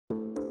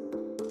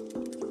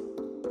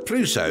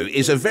Pluto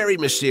is a very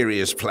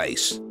mysterious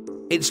place.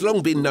 It's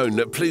long been known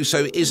that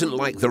Pluto isn't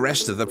like the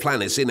rest of the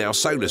planets in our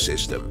solar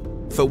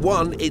system. For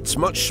one, it's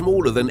much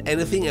smaller than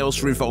anything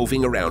else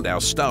revolving around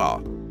our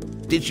star.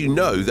 Did you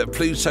know that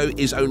Pluto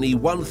is only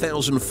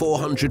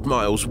 1,400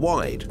 miles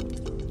wide?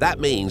 That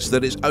means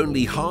that it's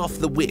only half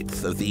the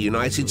width of the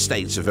United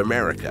States of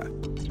America.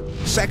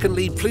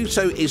 Secondly,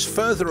 Pluto is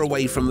further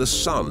away from the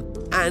Sun,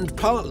 and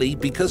partly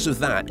because of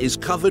that is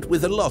covered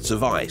with a lot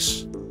of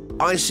ice.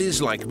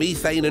 Ices like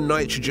methane and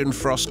nitrogen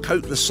frost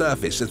coat the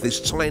surface of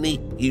this tiny,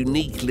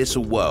 unique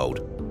little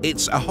world.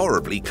 It's a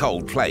horribly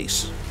cold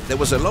place. There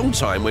was a long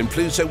time when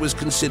Pluto was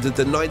considered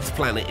the 9th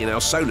planet in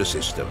our solar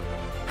system.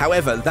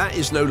 However, that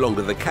is no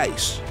longer the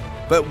case.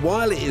 But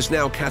while it is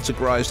now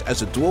categorized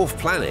as a dwarf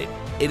planet,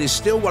 it is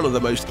still one of the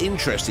most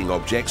interesting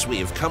objects we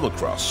have come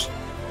across.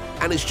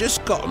 And it's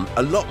just gotten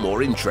a lot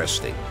more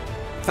interesting.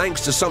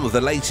 Thanks to some of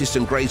the latest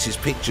and greatest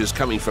pictures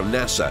coming from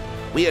NASA,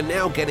 we are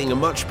now getting a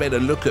much better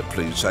look at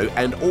Pluto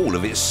and all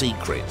of its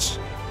secrets.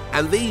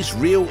 And these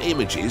real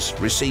images,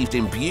 received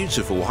in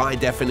beautiful high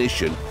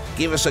definition,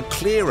 give us a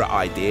clearer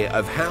idea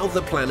of how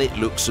the planet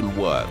looks and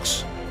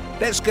works.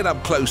 Let's get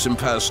up close and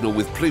personal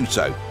with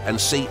Pluto and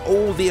see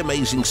all the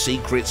amazing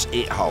secrets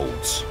it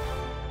holds.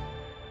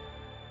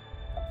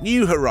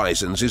 New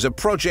Horizons is a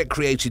project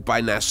created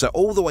by NASA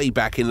all the way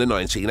back in the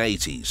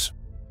 1980s.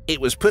 It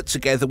was put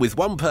together with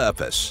one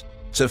purpose: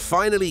 to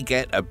finally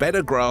get a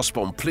better grasp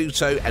on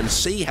Pluto and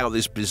see how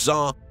this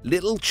bizarre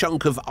little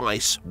chunk of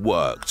ice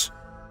worked.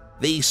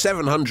 The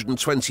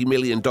 $720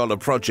 million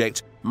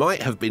project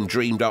might have been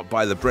dreamed up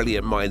by the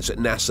brilliant minds at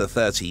NASA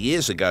 30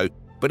 years ago,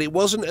 but it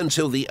wasn't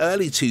until the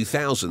early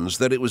 2000s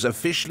that it was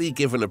officially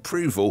given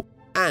approval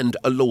and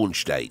a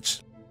launch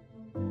date.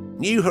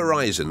 New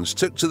Horizons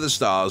took to the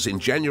stars in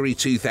January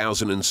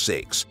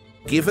 2006,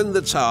 given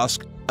the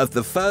task of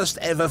the first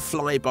ever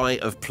flyby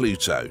of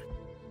Pluto.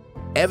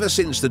 Ever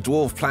since the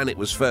dwarf planet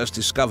was first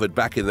discovered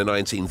back in the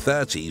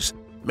 1930s,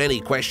 many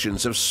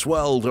questions have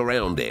swirled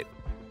around it.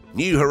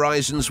 New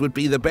Horizons would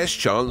be the best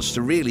chance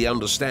to really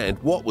understand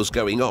what was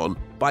going on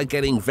by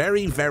getting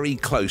very, very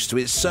close to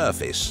its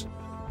surface.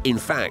 In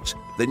fact,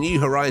 the New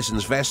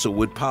Horizons vessel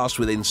would pass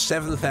within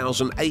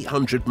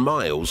 7,800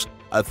 miles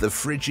of the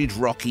frigid,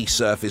 rocky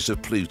surface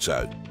of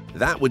Pluto.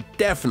 That would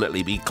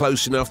definitely be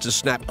close enough to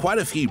snap quite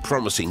a few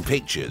promising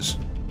pictures.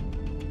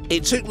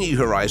 It took New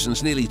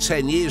Horizons nearly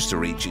 10 years to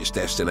reach its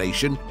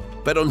destination,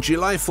 but on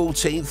July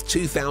 14,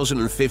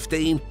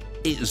 2015,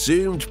 it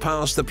zoomed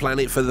past the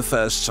planet for the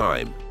first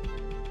time.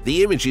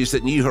 The images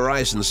that New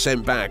Horizons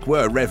sent back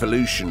were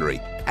revolutionary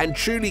and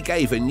truly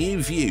gave a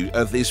new view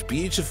of this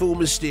beautiful,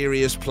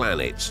 mysterious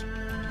planet.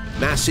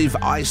 Massive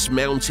ice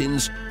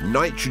mountains,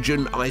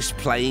 nitrogen ice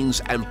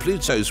plains, and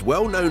Pluto's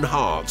well-known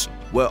heart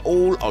were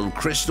all on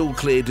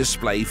crystal-clear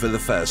display for the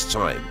first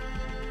time.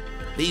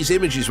 These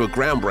images were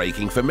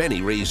groundbreaking for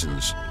many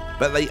reasons,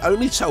 but they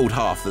only told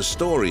half the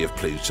story of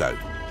Pluto.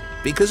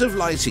 Because of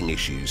lighting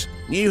issues,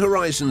 New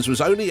Horizons was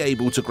only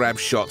able to grab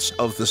shots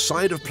of the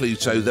side of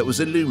Pluto that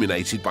was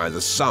illuminated by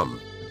the sun.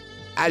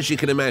 As you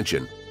can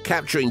imagine,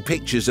 capturing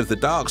pictures of the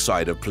dark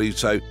side of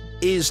Pluto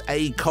is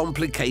a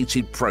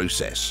complicated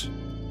process.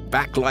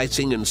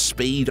 Backlighting and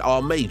speed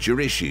are major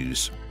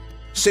issues.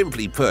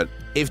 Simply put,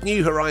 if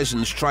New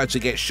Horizons tried to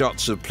get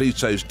shots of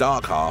Pluto's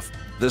dark half,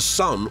 the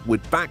sun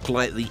would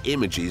backlight the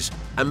images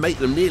and make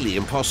them nearly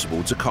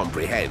impossible to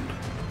comprehend.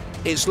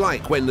 It's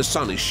like when the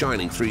sun is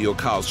shining through your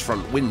car's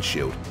front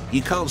windshield.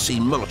 You can't see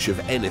much of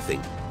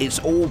anything. It's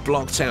all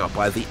blocked out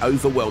by the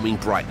overwhelming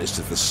brightness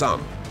of the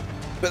sun.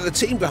 But the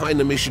team behind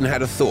the mission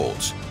had a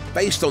thought.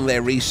 Based on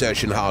their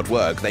research and hard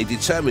work, they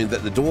determined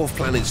that the dwarf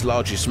planet's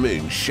largest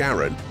moon,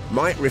 Charon,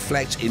 might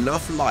reflect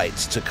enough light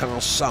to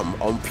cast some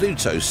on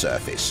Pluto's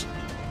surface.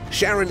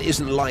 Charon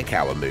isn't like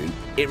our moon.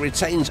 It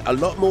retains a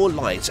lot more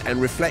light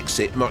and reflects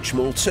it much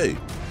more too.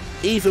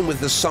 Even with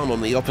the sun on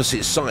the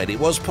opposite side, it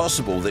was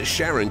possible that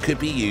Charon could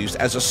be used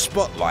as a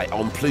spotlight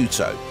on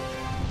Pluto.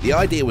 The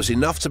idea was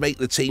enough to make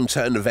the team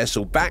turn the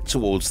vessel back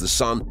towards the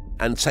sun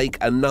and take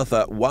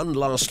another one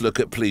last look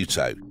at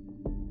Pluto.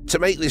 To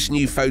make this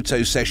new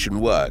photo session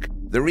work,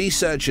 the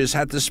researchers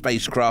had the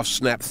spacecraft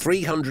snap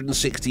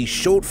 360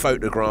 short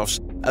photographs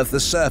of the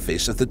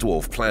surface of the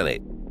dwarf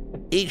planet.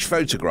 Each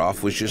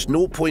photograph was just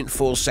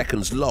 0.4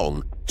 seconds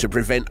long to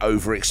prevent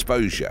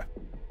overexposure.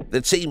 The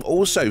team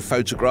also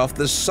photographed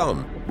the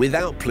sun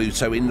without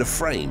Pluto in the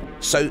frame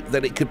so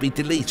that it could be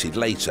deleted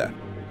later.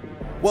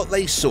 What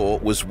they saw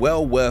was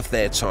well worth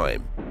their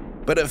time.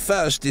 But at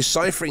first,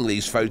 deciphering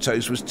these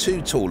photos was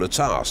too tall a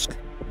task.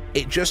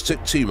 It just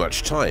took too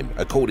much time,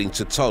 according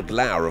to Todd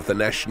Lauer of the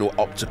National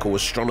Optical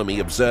Astronomy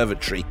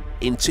Observatory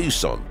in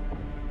Tucson.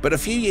 But a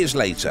few years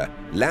later,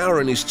 Lauer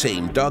and his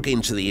team dug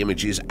into the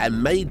images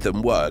and made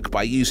them work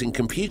by using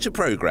computer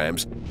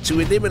programs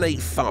to eliminate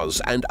fuzz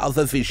and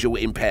other visual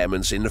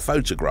impairments in the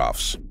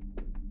photographs.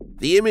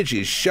 The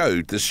images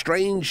showed the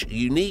strange,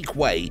 unique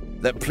way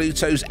that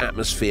Pluto's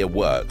atmosphere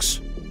works.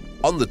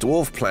 On the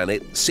dwarf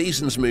planet,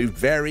 seasons move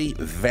very,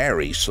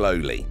 very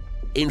slowly.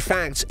 In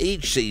fact,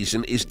 each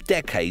season is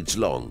decades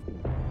long.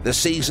 The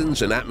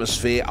seasons and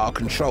atmosphere are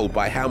controlled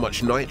by how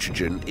much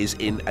nitrogen is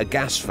in a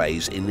gas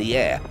phase in the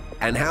air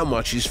and how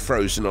much is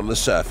frozen on the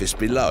surface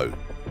below.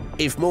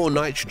 If more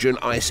nitrogen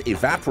ice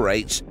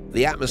evaporates,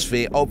 the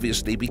atmosphere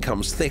obviously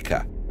becomes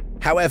thicker.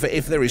 However,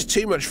 if there is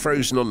too much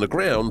frozen on the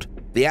ground,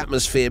 the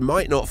atmosphere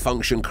might not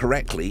function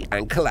correctly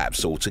and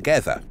collapse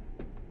altogether.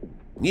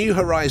 New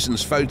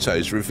Horizons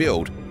photos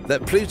revealed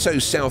that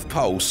Pluto's south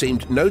pole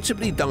seemed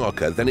notably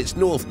darker than its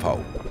north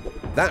pole.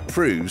 That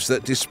proves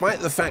that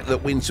despite the fact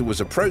that winter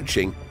was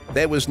approaching,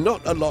 there was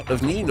not a lot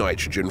of new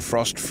nitrogen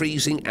frost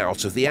freezing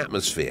out of the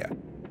atmosphere.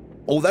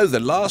 Although the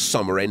last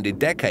summer ended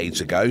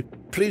decades ago,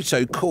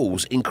 Pluto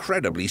cools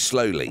incredibly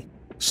slowly,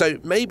 so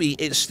maybe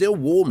it's still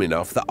warm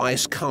enough that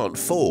ice can't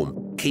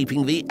form,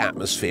 keeping the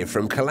atmosphere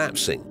from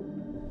collapsing.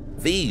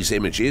 These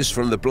images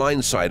from the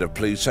blind side of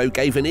Pluto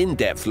gave an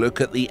in-depth look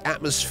at the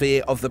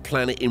atmosphere of the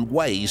planet in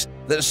ways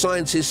that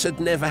scientists had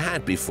never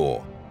had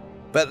before.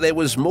 But there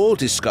was more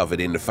discovered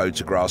in the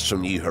photographs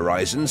from New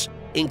Horizons,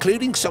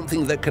 including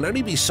something that can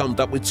only be summed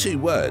up with two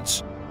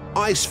words: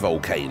 ice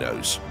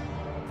volcanoes.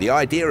 The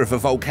idea of a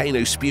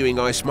volcano spewing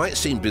ice might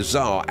seem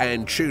bizarre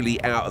and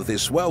truly out of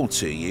this world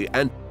to you,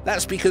 and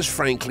that's because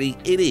frankly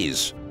it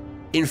is.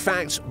 In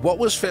fact, what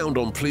was found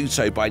on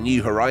Pluto by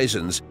New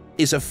Horizons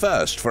is a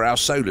first for our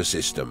solar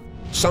system,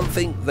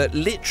 something that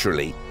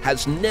literally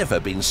has never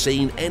been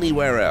seen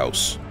anywhere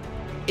else.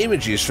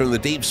 Images from the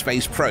Deep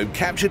Space Probe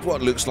captured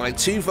what looks like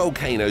two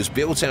volcanoes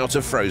built out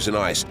of frozen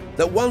ice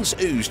that once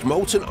oozed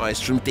molten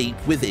ice from deep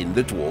within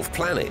the dwarf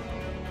planet.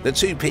 The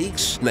two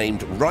peaks,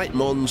 named Wright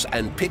Mons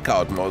and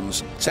Picard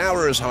Mons,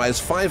 tower as high as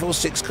 5 or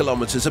 6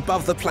 kilometers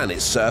above the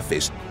planet's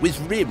surface, with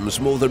rims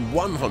more than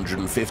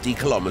 150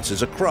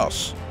 kilometers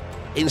across.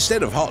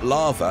 Instead of hot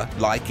lava,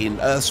 like in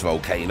Earth's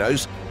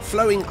volcanoes,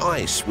 flowing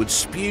ice would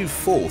spew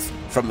forth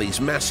from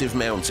these massive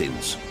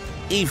mountains.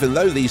 Even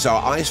though these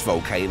are ice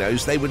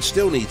volcanoes, they would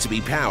still need to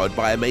be powered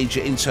by a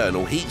major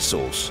internal heat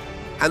source.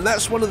 And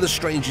that's one of the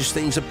strangest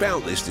things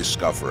about this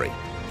discovery.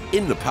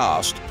 In the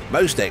past,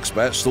 most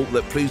experts thought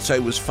that Pluto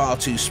was far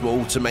too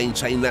small to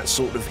maintain that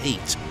sort of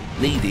heat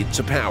needed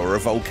to power a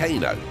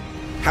volcano.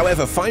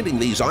 However, finding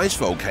these ice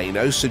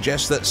volcanoes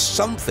suggests that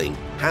something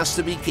has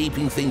to be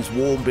keeping things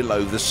warm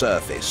below the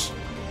surface.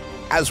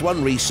 As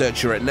one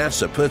researcher at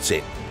NASA put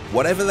it,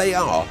 whatever they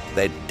are,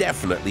 they're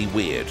definitely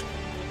weird.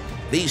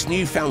 These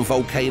newfound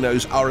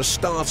volcanoes are a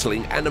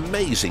startling and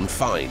amazing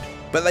find,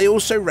 but they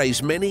also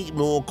raise many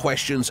more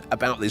questions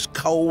about this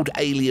cold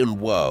alien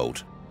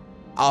world.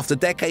 After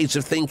decades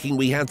of thinking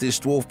we had this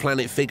dwarf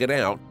planet figured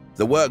out,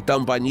 the work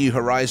done by New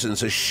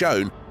Horizons has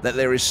shown that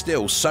there is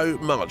still so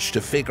much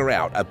to figure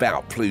out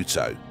about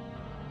Pluto.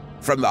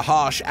 From the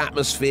harsh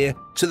atmosphere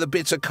to the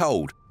bitter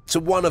cold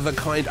to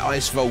one-of-a-kind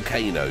ice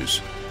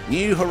volcanoes,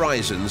 New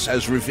Horizons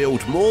has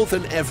revealed more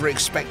than ever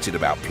expected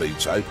about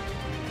Pluto.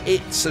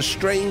 It's a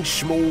strange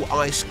small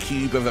ice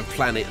cube of a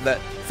planet that,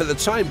 for the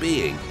time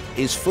being,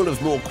 is full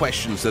of more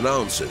questions than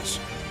answers.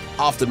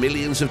 After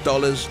millions of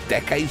dollars,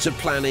 decades of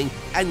planning,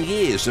 and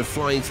years of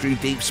flying through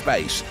deep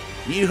space,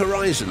 New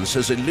Horizons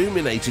has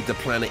illuminated the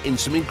planet in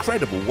some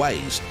incredible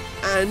ways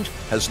and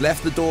has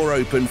left the door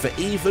open for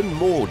even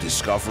more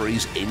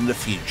discoveries in the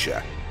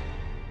future.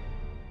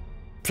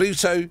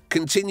 Pluto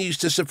continues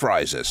to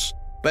surprise us,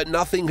 but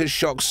nothing has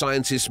shocked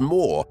scientists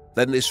more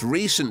than this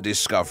recent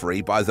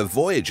discovery by the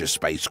Voyager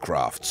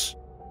spacecrafts.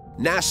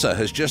 NASA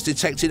has just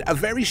detected a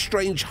very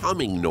strange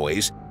humming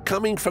noise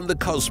coming from the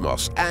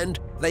cosmos, and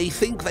they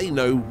think they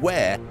know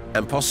where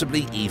and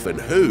possibly even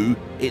who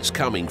it's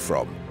coming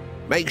from.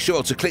 Make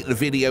sure to click the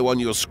video on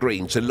your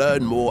screen to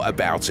learn more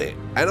about it,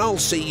 and I'll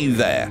see you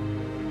there.